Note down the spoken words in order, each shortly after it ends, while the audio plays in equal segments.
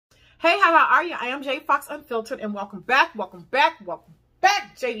Hey, how are you? I am JadeFox Unfiltered, and welcome back,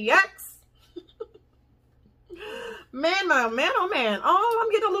 JDX. Man, oh man. Oh,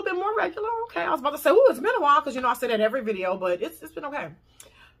 I'm getting a little bit more regular. Okay, I was about to say, oh, it's been a while, because, you know, I say that every video, but it's been okay.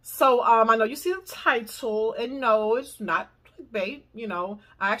 So, I know you see the title, and no, it's not clickbait. You know,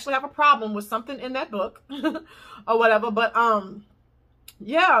 I actually have a problem with something in that book or whatever, but,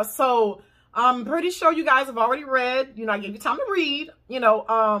 yeah, so I'm pretty sure you guys have already read, you know, I gave you time to read, you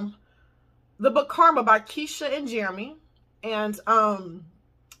know, the book Karma by Keesha and Jeremy. And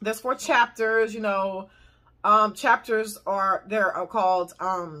there's 4 chapters, you know. Chapters are called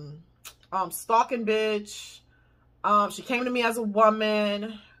Stalking Bitch, She Came to Me as a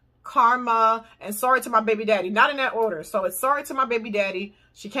Woman, Karma, and Sorry to My Baby Daddy. Not in that order. So it's Sorry to My Baby Daddy,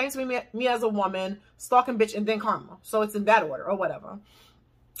 She Came to Me as a Woman, Stalking Bitch, and then Karma. So it's in that order or whatever.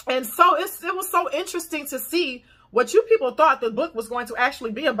 And so it was so interesting to see what you people thought the book was going to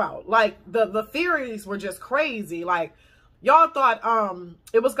actually be about. Like, the theories were just crazy. Like, y'all thought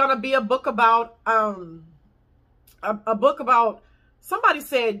it was going to be a book about, somebody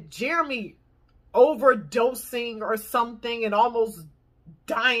said Jeremy overdosing or something and almost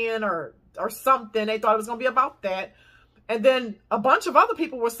dying or something. They thought it was going to be about that. And then a bunch of other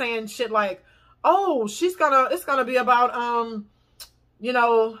people were saying shit like, oh, it's going to be about, you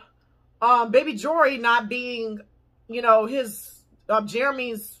know, baby Jory not being, you know,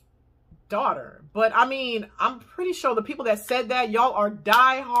 Jeremy's daughter. But I mean, I'm pretty sure the people that said that, y'all are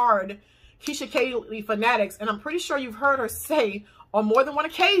diehard Keesha Kaylee fanatics. And I'm pretty sure you've heard her say on more than one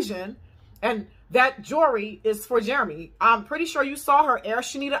occasion, and that Jory is for Jeremy. I'm pretty sure you saw her air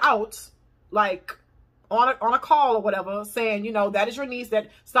Shanita out, like on a call or whatever, saying, you know, that is your niece, that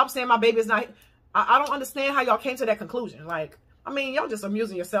stop saying my baby is not. I don't understand how y'all came to that conclusion. Like, I mean, y'all just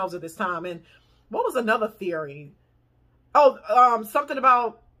amusing yourselves at this time. And what was another theory? Oh, something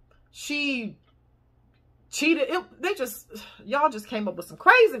about she cheated. Y'all just came up with some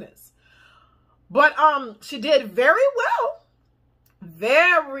craziness. But she did very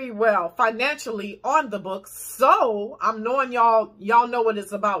well financially on the book. So I'm knowing y'all know what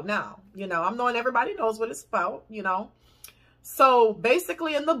it's about now. You know, I'm knowing everybody knows what it's about, you know. So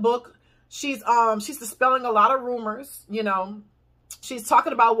basically in the book, she's dispelling a lot of rumors, you know. She's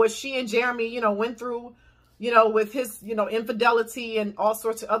talking about what she and Jeremy, you know, went through, you know, with his, you know, infidelity and all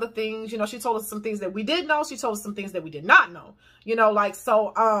sorts of other things. You know, she told us some things that we did know. She told us some things that we did not know, you know, like,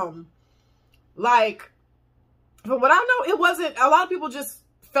 so, like, from what I know, it wasn't, a lot of people just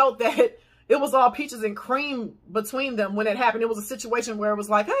felt that it was all peaches and cream between them when it happened. It was a situation where it was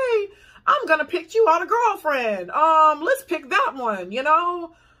like, hey, I'm going to pick you out a girlfriend. Let's pick that one, you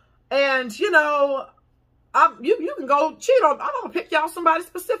know, and, you know, you can go cheat on, I'm going to pick y'all somebody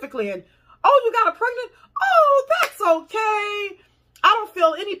specifically. And, oh, you got a pregnant? Oh, that's okay. I don't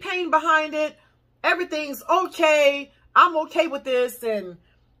feel any pain behind it. Everything's okay. I'm okay with this. And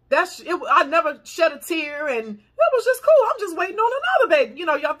that's it. I never shed a tear, and it was just cool. I'm just waiting on another baby. You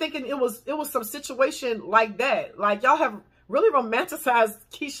know, y'all thinking it was some situation like that. Like, y'all have really romanticized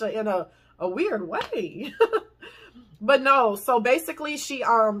Keesha in a weird way. But no, so basically she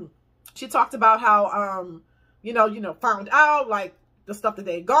talked about how you know, found out like the stuff that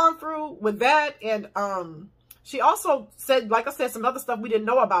they had gone through with that. And she also said, like I said, some other stuff we didn't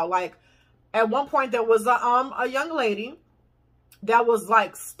know about. Like, at one point there was a young lady that was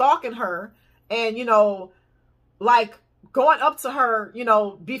like stalking her and, you know, like going up to her, you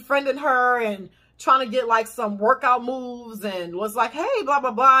know, befriending her and trying to get like some workout moves, and was like, hey, blah,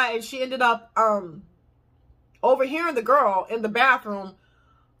 blah, blah. And she ended up overhearing the girl in the bathroom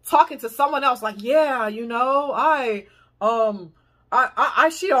talking to someone else, like, yeah, you know,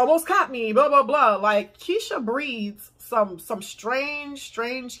 she almost caught me, blah, blah, blah. Like, Keesha breeds some strange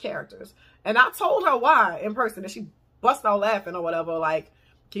characters. And I told her why in person, and she bust out laughing or whatever. Like,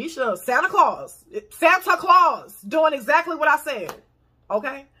 Keesha, Santa Claus doing exactly what I said.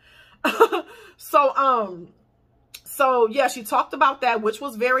 Okay. So yeah, she talked about that, which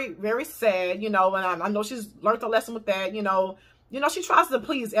was very, very sad, you know, and I know she's learned a lesson with that, you know, she tries to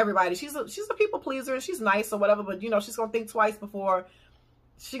please everybody. She's a people pleaser, and she's nice or whatever, but, you know, she's going to think twice before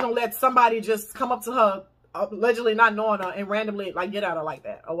she going to let somebody just come up to her, allegedly not knowing her, and randomly, like, get at her like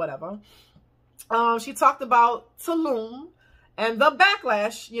that or whatever. She talked about Tulum and the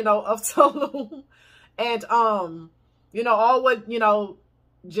backlash, you know, of Tulum, and, you know, all what, you know,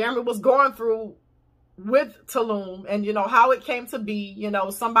 Jeremy was going through with Tulum, and, you know, how it came to be. You know,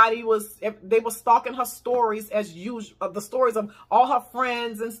 they were stalking her stories as usual, the stories of all her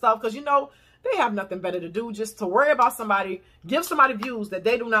friends and stuff, because, you know, they have nothing better to do just to worry about somebody, give somebody views that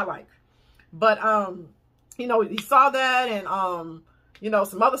they do not like. But, you know, he saw that, and, you know,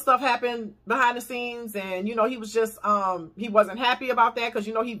 some other stuff happened behind the scenes, and, you know, he was just, he wasn't happy about that, because,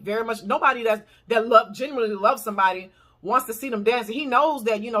 you know, he very much, nobody that genuinely loves somebody wants to see them dance. And he knows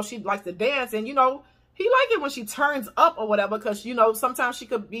that, you know, she likes to dance, and, you know, he like it when she turns up or whatever, because, you know, sometimes she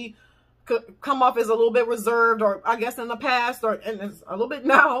could come off as a little bit reserved, or I guess in the past, or and a little bit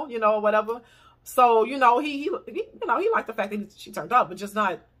now, you know, whatever. So, you know, he you know, he liked the fact that she turned up, but just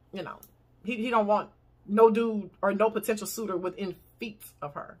not, you know, he don't want no dude or no potential suitor within feet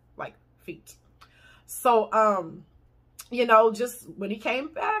of her, like feet. So, you know, just when he came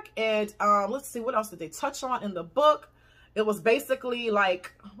back, and let's see, what else did they touch on in the book? It was basically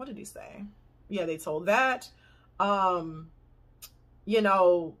like, what did he say? Yeah, they told that, you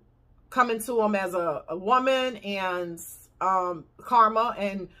know, coming to him as a woman, and Karma,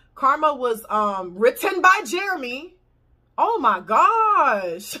 and Karma was written by Jeremy. Oh my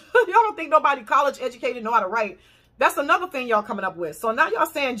gosh. Y'all don't think nobody college educated know how to write. That's another thing y'all coming up with. So now y'all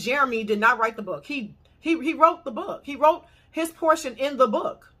saying Jeremy did not write the book. He wrote the book. He wrote his portion in the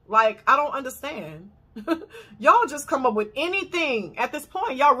book. Like, I don't understand. Y'all just come up with anything at this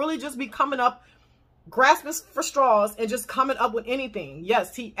point. Y'all really just be coming up, grasping for straws, and just coming up with anything.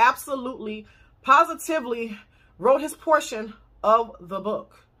 Yes, he absolutely, positively wrote his portion of the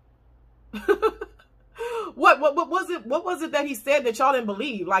book. What was it that he said that y'all didn't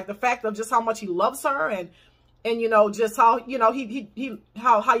believe? Like the fact of just how much he loves her, and you know, just how, you know,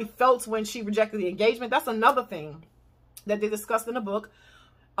 how he felt when she rejected the engagement. That's another thing that they discussed in the book.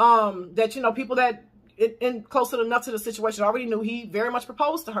 That, you know, people that in closer enough to the situation already knew he very much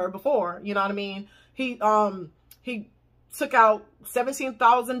proposed to her before. You know what I mean? He took out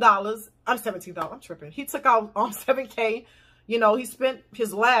 $17,000. I'm tripping. He took out $7K. You know, he spent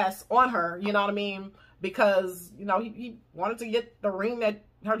his last on her. You know what I mean? Because, you know, he wanted to get the ring, that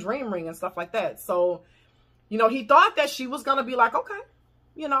her dream ring and stuff like that. So, you know, he thought that she was gonna be like, okay,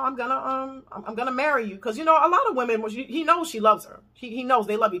 you know, I'm gonna marry you, because, you know, a lot of women, he knows she loves her. He knows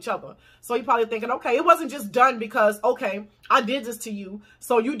they love each other. So he probably thinking, okay, it wasn't just done because, okay, I did this to you,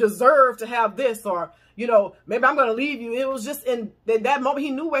 so you deserve to have this, or, you know, maybe I'm gonna leave you. It was just in that moment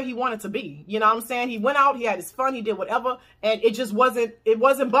he knew where he wanted to be. You know what I'm saying? He went out, he had his fun, he did whatever, and it just wasn't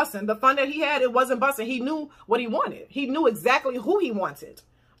busting. The fun that he had, it wasn't busting. He knew what he wanted. He knew exactly who he wanted.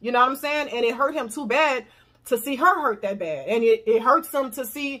 You know what I'm saying? And it hurt him too bad to see her hurt that bad. And it hurts him to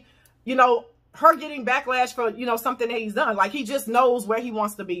see, you know, her getting backlash for, you know, something that he's done. Like, he just knows where he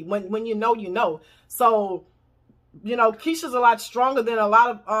wants to be. When you know, you know. So, you know, Keisha's a lot stronger than a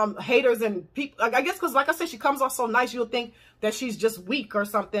lot of haters and people. I guess because, like I said, she comes off so nice, you'll think that she's just weak or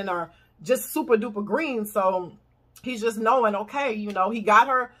something, or just super duper green. So he's just knowing, okay, you know, he got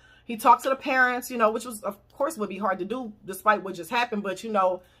her. He talked to the parents, you know, which was, of course, would be hard to do despite what just happened. But, you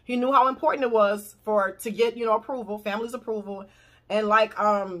know, he knew how important it was to get, you know, approval, family's approval. And like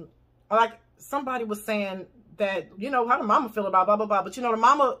somebody was saying that, you know, how the mama feel about blah, blah, blah. But, you know, the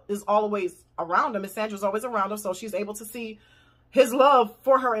mama is always around him. Miss Sandra's always around her. So she's able to see his love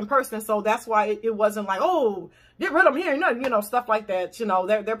for her in person. So that's why it wasn't like, oh, get rid of him here. You know, stuff like that. You know,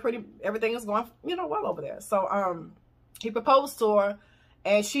 they're pretty, everything is going, you know, well over there. So he proposed to her.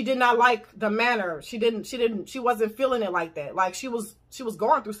 And she did not like the manner. She wasn't feeling it like that. Like, she was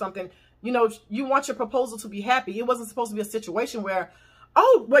going through something. You know, you want your proposal to be happy. It wasn't supposed to be a situation where,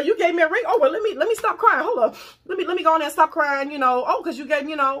 oh, well, you gave me a ring. Oh, well, let me stop crying. Hold up. Let me go on there and stop crying, you know. Oh, because you gave,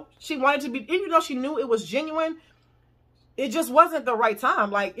 you know, she wanted to be, even though she knew it was genuine, it just wasn't the right time.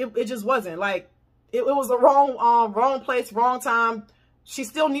 Like, it just wasn't. Like, it was the wrong place, wrong time. She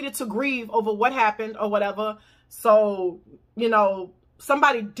still needed to grieve over what happened or whatever. So, you know,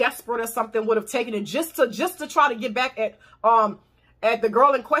 somebody desperate or something would have taken it just to try to get back at the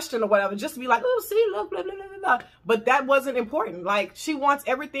girl in question or whatever, just to be like, oh, see, look, blah, blah, blah, blah. But that wasn't important. Like, she wants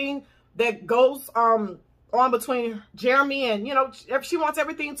everything that goes on between Jeremy and, you know, she wants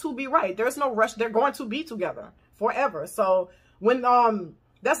everything to be right. There's no rush. They're going to be together forever. So when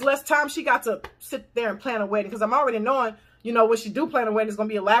that's less time she got to sit there and plan a wedding, because I'm already knowing, you know, when she do plan a wedding, it's going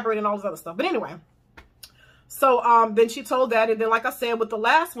to be elaborate and all this other stuff. But anyway. So, then she told that, and then, like I said, with the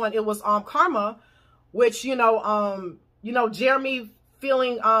last one, it was, Karma, which, you know, Jeremy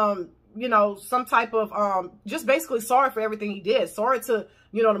feeling, you know, some type of, just basically sorry for everything he did. Sorry to,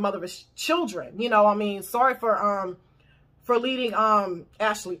 you know, the mother of his children, you know, I mean, sorry for leading,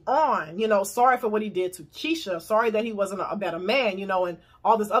 Ashley on, you know, sorry for what he did to Keisha, sorry that he wasn't a better man, you know, and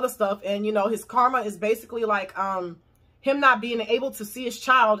all this other stuff. And, you know, his karma is basically like, him not being able to see his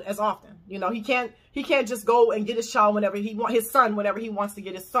child as often. You know, he can't just go and get his child whenever his son, whenever he wants to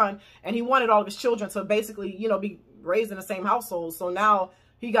get his son. And he wanted all of his children to basically, you know, be raised in the same household. So now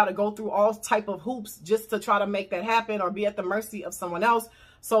he got to go through all type of hoops just to try to make that happen or be at the mercy of someone else.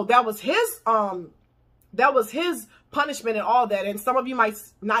 So that was his punishment and all that. And some of you might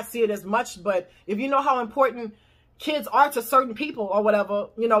not see it as much, but if you know how important kids are to certain people or whatever,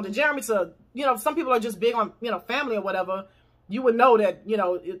 you know, to Jeremy, to, you know, some people are just big on, you know, family or whatever, you would know that, you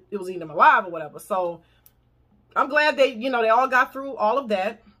know, it was eating them alive or whatever. So I'm glad they, you know, they all got through all of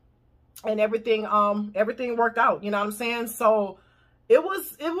that and everything worked out, you know what I'm saying? So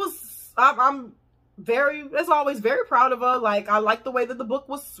I'm very, as always, very proud of her. Like, I like the way that the book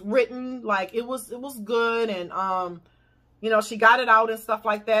was written. Like, it was good. And, you know, she got it out and stuff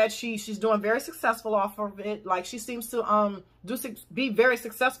like that. She's doing very successful off of it. Like, she seems to, be very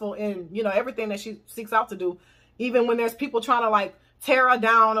successful in, you know, everything that she seeks out to do. Even when there's people trying to, like, tear her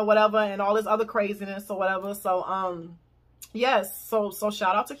down or whatever and all this other craziness or whatever. So, yes. So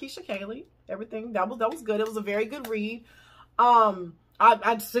shout out to Keesha Kaylee. Everything. That was good. It was a very good read.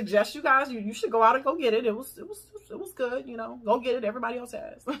 I'd suggest you guys, you should go out and go get it. It was good, you know. Go get it. Everybody else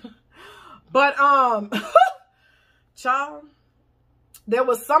has. But, child, there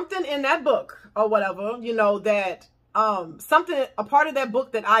was something in that book or whatever, you know, that, a part of that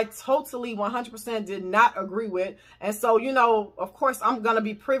book that I totally 100% did not agree with. And so, you know, of course, I'm going to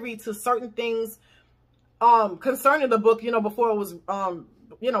be privy to certain things, concerning the book, you know, before it was,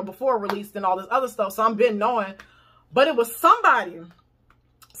 you know, before released and all this other stuff. So I'm been knowing, but it was somebody,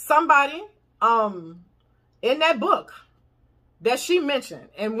 in that book that she mentioned.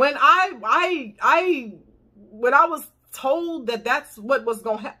 And when I was told that that's what was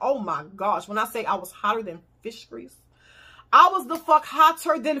going to happen, oh my gosh, when I say I was hotter than fish grease, I was the fuck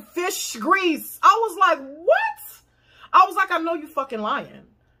hotter than fish grease. I was like, what? I was like, I know you fucking lying.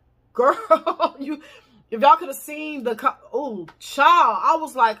 Girl, if y'all could have seen oh, child, I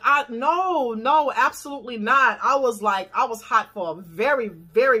was like, no, absolutely not. I was like, I was hot for a very,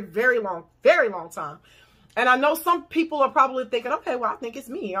 very, very long time. And I know some people are probably thinking, okay, well, I think it's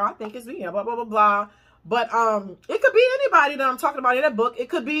me, or I think it's me, blah, blah, blah, blah. But it could be anybody that I'm talking about in that book. It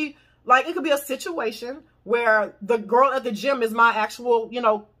could be like, it could be a situation where the girl at the gym is my actual, you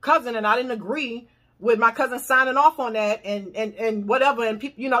know, cousin, and I didn't agree with my cousin signing off on that and whatever. And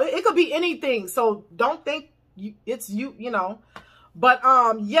people, you know, it could be anything. So don't think it's you, you know. But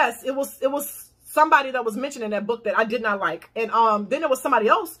yes, it was somebody that was mentioned in that book that I did not like. And then there was somebody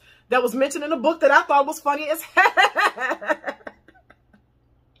else that was mentioned in the book that I thought was funny as hell.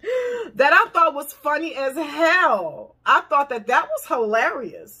 That I thought was funny as hell. I thought that was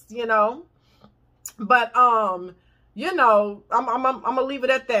hilarious, you know. But you know, I'm gonna leave it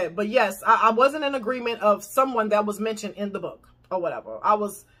at that. But yes, I wasn't in agreement of someone that was mentioned in the book or whatever. I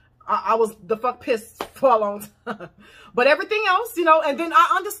was the fuck pissed for a long time. But everything else, you know, and then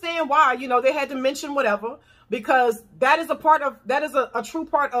I understand why, you know, they had to mention whatever, because that is a true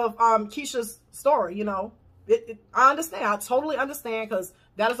part of Keesha's story, you know. I understand. I totally understand, because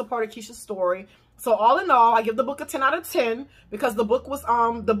that is a part of Keesha's story. So all in all, I give the book a 10 out of 10 because the book was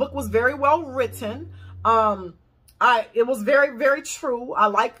very well written. It was very, very true. I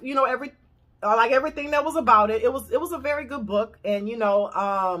like, you know, everything that was about it. It was a very good book. And, you know,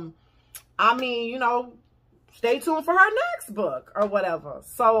 I mean, you know, stay tuned for her next book or whatever.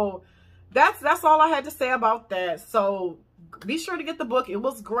 So that's all I had to say about that. So be sure to get the book. It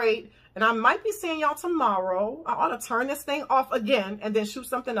was great. And I might be seeing y'all tomorrow. I ought to turn this thing off again and then shoot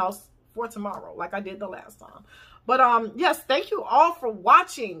something else for tomorrow, like I did the last time. But yes, thank you all for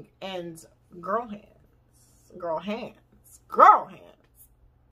watching. And girl hands.